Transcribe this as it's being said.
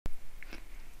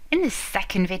In this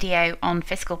second video on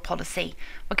fiscal policy,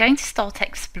 we're going to start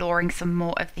exploring some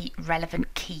more of the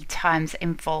relevant key terms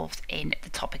involved in the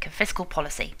topic of fiscal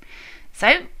policy.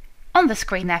 So, on the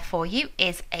screen there for you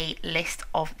is a list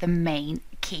of the main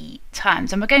key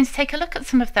terms, and we're going to take a look at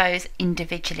some of those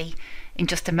individually in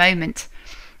just a moment.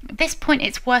 At this point,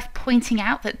 it's worth pointing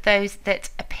out that those that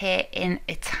appear in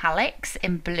italics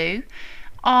in blue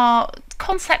are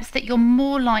concepts that you're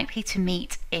more likely to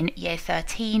meet in year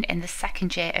 13 in the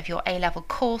second year of your A-level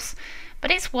course, but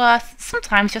it's worth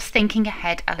sometimes just thinking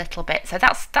ahead a little bit, so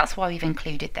that's why we've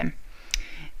included them.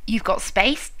 You've got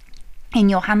space in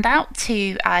your handout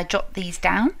to jot these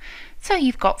down, so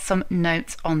you've got some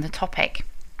notes on the topic.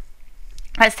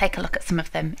 Let's take a look at some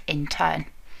of them in turn.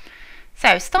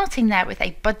 So starting there with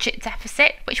a budget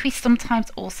deficit, which we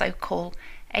sometimes also call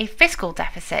a fiscal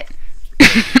deficit.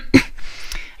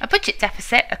 A budget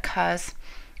deficit occurs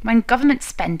when government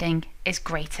spending is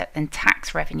greater than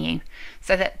tax revenue,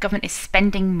 so that government is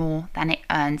spending more than it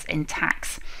earns in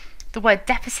tax. The word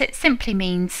deficit simply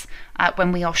means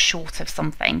when we are short of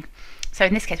something. So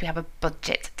in this case, we have a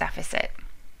budget deficit.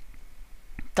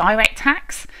 Direct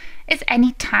tax is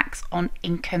any tax on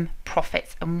income,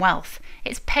 profits and wealth.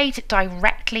 It's paid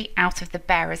directly out of the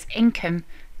bearer's income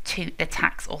to the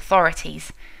tax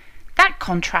authorities. That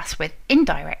contrasts with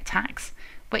indirect tax,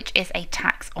 which is a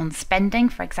tax on spending,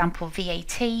 for example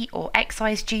VAT or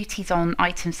excise duties on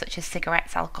items such as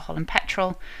cigarettes, alcohol and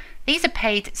petrol. These are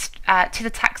paid to the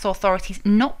tax authorities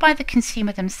not by the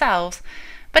consumer themselves,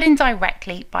 but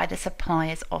indirectly by the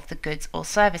suppliers of the goods or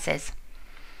services.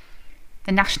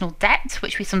 The national debt,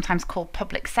 which we sometimes call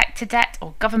public sector debt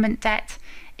or government debt,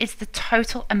 is the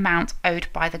total amount owed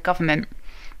by the government.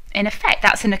 In effect,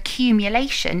 that's an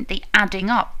accumulation, the adding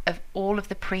up of all of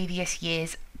the previous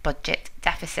year's budget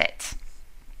deficit.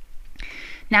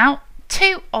 Now,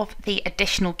 two of the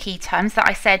additional key terms that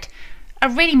I said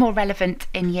are really more relevant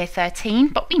in year 13,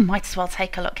 but we might as well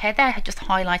take a look here. They're just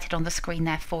highlighted on the screen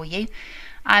there for you.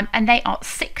 And they are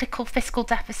cyclical fiscal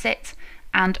deficit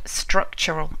and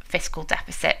structural fiscal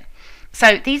deficit.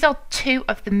 So these are two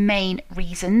of the main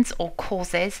reasons or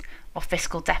causes of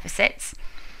fiscal deficits.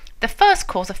 The first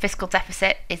cause of fiscal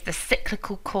deficit is the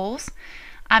cyclical cause.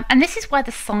 And this is where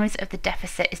the size of the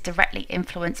deficit is directly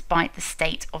influenced by the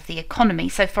state of the economy.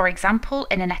 So for example,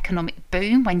 in an economic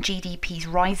boom, when GDP is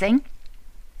rising,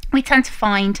 we tend to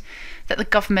find that the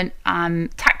government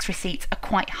tax receipts are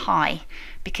quite high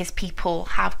because people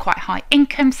have quite high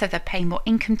income, so they're paying more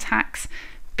income tax.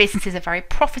 Businesses are very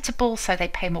profitable, so they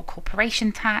pay more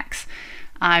corporation tax.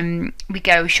 We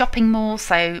go shopping more,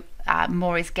 so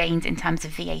more is gained in terms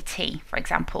of VAT, for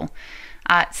example.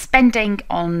 Spending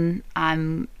on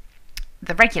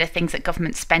the regular things that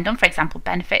governments spend on, for example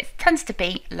benefits, tends to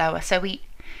be lower. So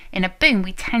in a boom,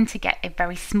 we tend to get a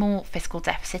very small fiscal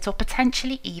deficit or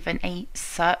potentially even a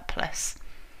surplus.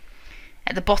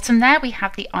 At the bottom there, we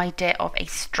have the idea of a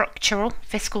structural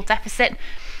fiscal deficit.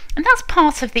 And that's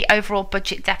part of the overall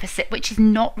budget deficit, which is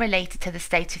not related to the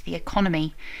state of the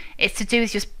economy. It's to do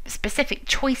with your specific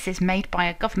choices made by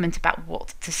a government about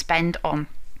what to spend on.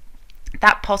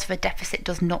 That part of a deficit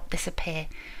does not disappear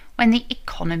when the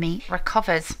economy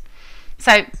recovers.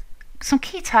 So some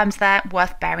key terms there,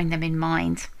 worth bearing them in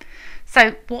mind.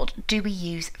 So what do we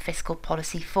use fiscal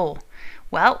policy for?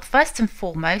 Well, first and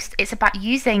foremost, it's about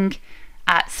using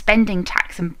spending,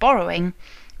 tax and borrowing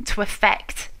to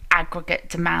affect aggregate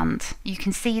demand. You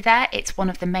can see there it's one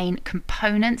of the main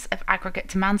components of aggregate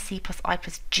demand, C plus I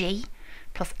plus G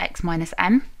plus X minus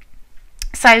M.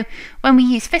 So when we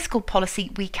use fiscal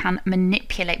policy, we can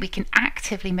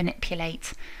actively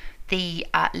manipulate the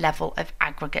level of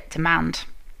aggregate demand.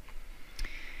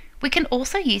 We can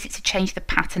also use it to change the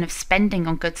pattern of spending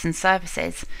on goods and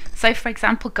services. So for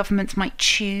example, governments might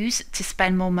choose to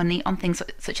spend more money on things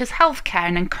such as healthcare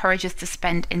and encourage us to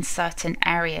spend in certain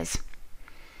areas.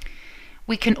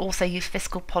 We can also use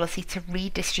fiscal policy to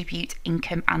redistribute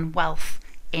income and wealth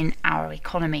in our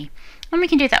economy. And we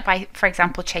can do that by, for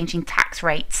example, changing tax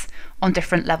rates on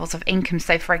different levels of income.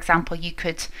 So for example, you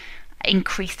could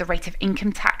increase the rate of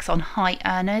income tax on high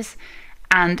earners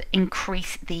and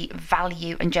increase the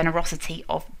value and generosity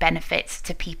of benefits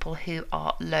to people who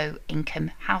are low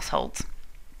income households.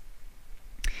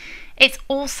 It's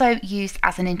also used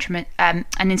as an instrument of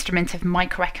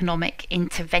microeconomic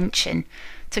intervention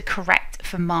to correct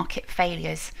for market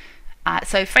failures.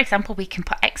 So for example, we can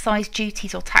put excise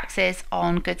duties or taxes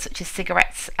on goods such as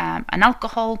cigarettes and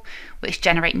alcohol, which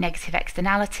generate negative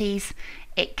externalities.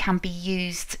 It can be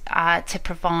used to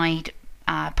provide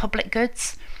public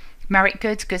goods, merit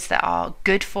goods, goods that are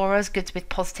good for us, goods with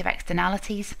positive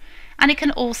externalities. And it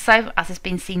can also, as has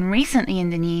been seen recently in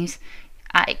the news,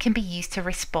 it can be used to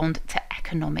respond to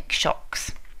economic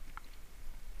shocks.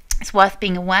 It's worth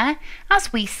being aware,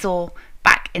 as we saw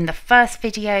back in the first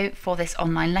video for this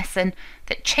online lesson,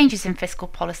 that changes in fiscal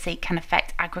policy can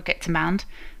affect aggregate demand,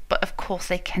 but of course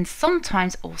they can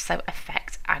sometimes also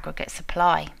affect aggregate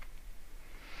supply.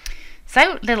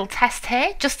 So, little test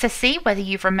here just to see whether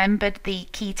you've remembered the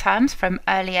key terms from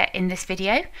earlier in this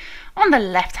video. On the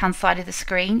left hand side of the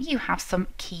screen you have some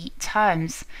key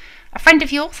terms. A friend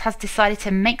of yours has decided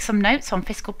to make some notes on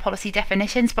fiscal policy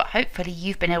definitions, but hopefully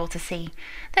you've been able to see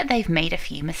that they've made a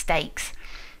few mistakes.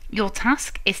 Your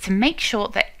task is to make sure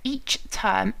that each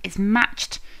term is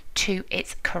matched to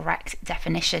its correct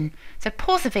definition. So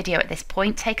pause the video at this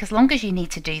point, take as long as you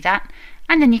need to do that,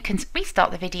 and then you can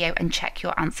restart the video and check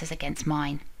your answers against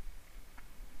mine.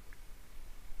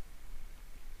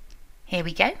 Here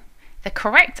we go. The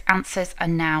correct answers are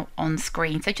now on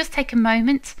screen, so just take a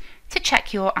moment to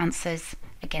check your answers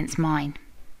against mine.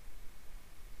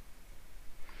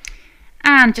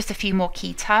 And just a few more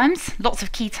key terms, lots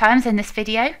of key terms in this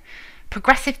video: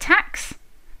 progressive tax,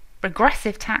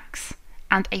 regressive tax,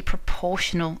 and a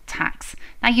proportional tax.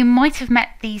 Now, you might have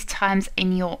met these terms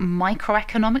in your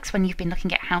microeconomics when you've been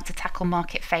looking at how to tackle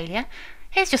market failure.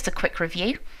 Here's just a quick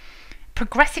review.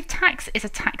 Progressive tax is a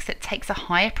tax that takes a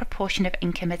higher proportion of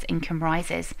income as income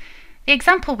rises. The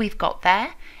example we've got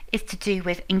there is to do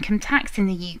with income tax in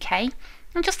the UK,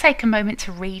 and just take a moment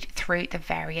to read through the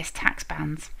various tax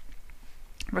bands.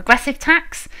 Regressive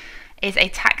tax is a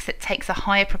tax that takes a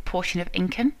higher proportion of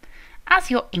income as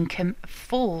your income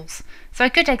falls. So a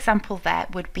good example there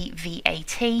would be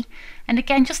VAT, and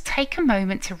again just take a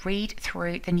moment to read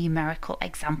through the numerical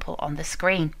example on the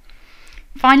screen.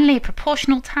 Finally, a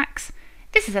proportional tax.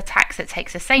 This is a tax that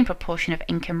takes the same proportion of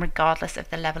income regardless of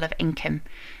the level of income.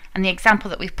 And the example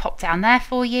that we've popped down there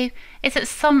for you is that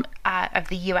some of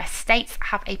the US states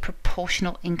have a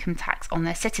proportional income tax on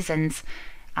their citizens.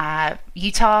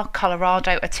 Utah,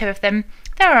 Colorado are two of them.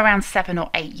 There are around 7 or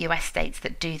 8 US states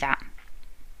that do that.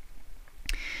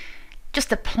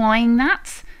 Just applying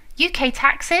that, UK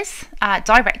taxes,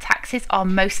 direct taxes, are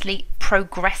mostly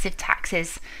progressive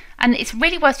taxes. And it's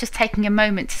really worth just taking a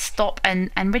moment to stop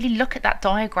and really look at that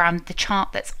diagram, the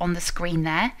chart that's on the screen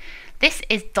there. This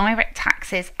is direct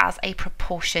taxes as a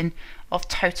proportion of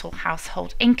total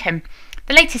household income.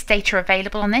 The latest data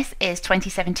available on this is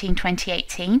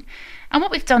 2017-2018. And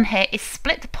what we've done here is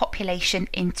split the population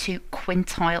into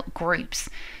quintile groups.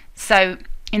 So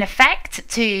in effect,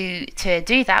 to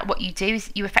do that, what you do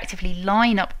is you effectively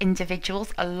line up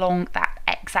individuals along that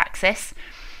x-axis.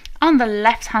 On the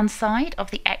left-hand side of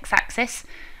the x-axis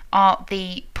are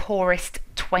the poorest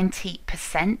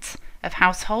 20% of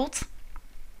households.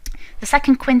 The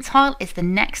second quintile is the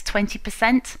next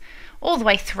 20%, all the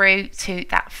way through to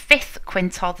that fifth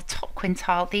quintile, the top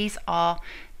quintile. These are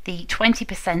the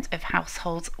 20% of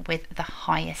households with the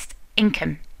highest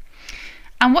income.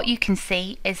 And what you can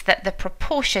see is that the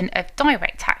proportion of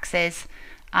direct taxes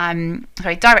as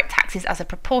a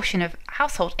proportion of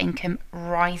household income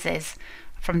rises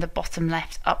from the bottom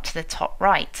left up to the top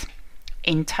right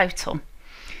in total.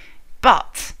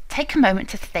 But take a moment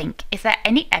to think, is there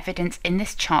any evidence in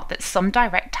this chart that some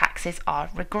direct taxes are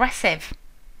regressive?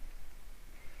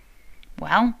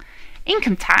 Well,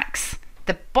 income tax,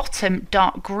 the bottom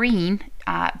dark green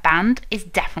band, is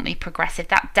definitely progressive.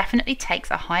 That definitely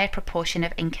takes a higher proportion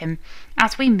of income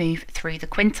as we move through the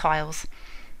quintiles.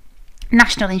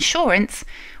 National insurance,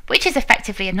 which is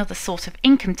effectively another sort of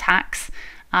income tax,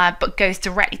 but goes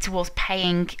directly towards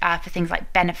paying for things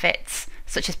like benefits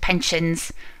such as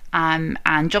pensions and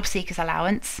job seekers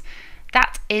allowance.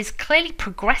 That is clearly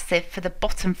progressive for the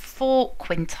bottom 4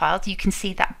 quintiles. You can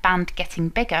see that band getting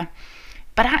bigger,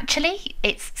 but actually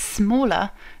it's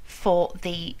smaller for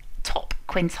the top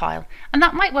quintile. And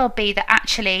that might well be that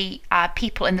actually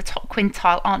people in the top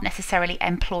quintile aren't necessarily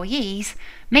employees.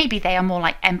 Maybe they are more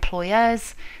like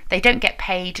employers. They don't get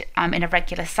paid in a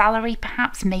regular salary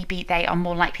perhaps. Maybe they are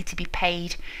more likely to be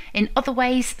paid in other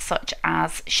ways, such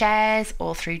as shares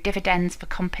or through dividends for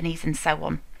companies and so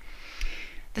on.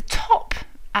 The top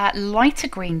lighter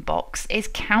green box is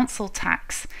council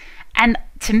tax, and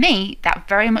to me that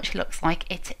very much looks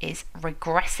like it is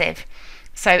regressive.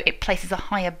 So it places a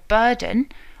higher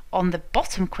burden on the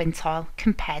bottom quintile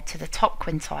compared to the top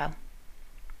quintile.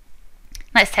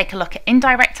 Let's take a look at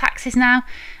indirect taxes now,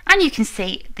 and you can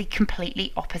see the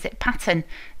completely opposite pattern.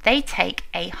 They take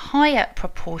a higher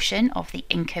proportion of the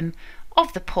income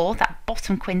of the poor, that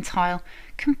bottom quintile,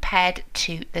 compared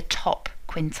to the top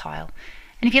quintile.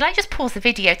 And if you like, just pause the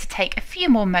video to take a few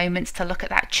more moments to look at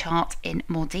that chart in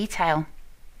more detail.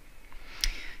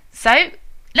 So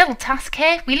Little task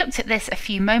here, we looked at this a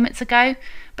few moments ago,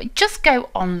 but just go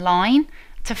online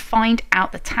to find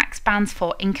out the tax bands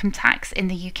for income tax in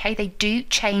the UK. They do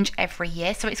change every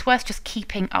year, so it's worth just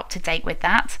keeping up to date with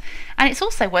that. And it's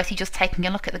also worth you just taking a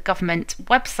look at the government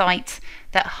website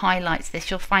that highlights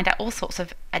this. You'll find out all sorts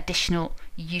of additional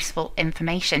useful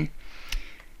information.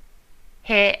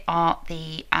 Here are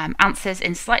the answers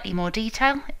in slightly more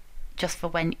detail, just for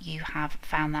when you have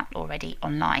found that already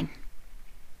online.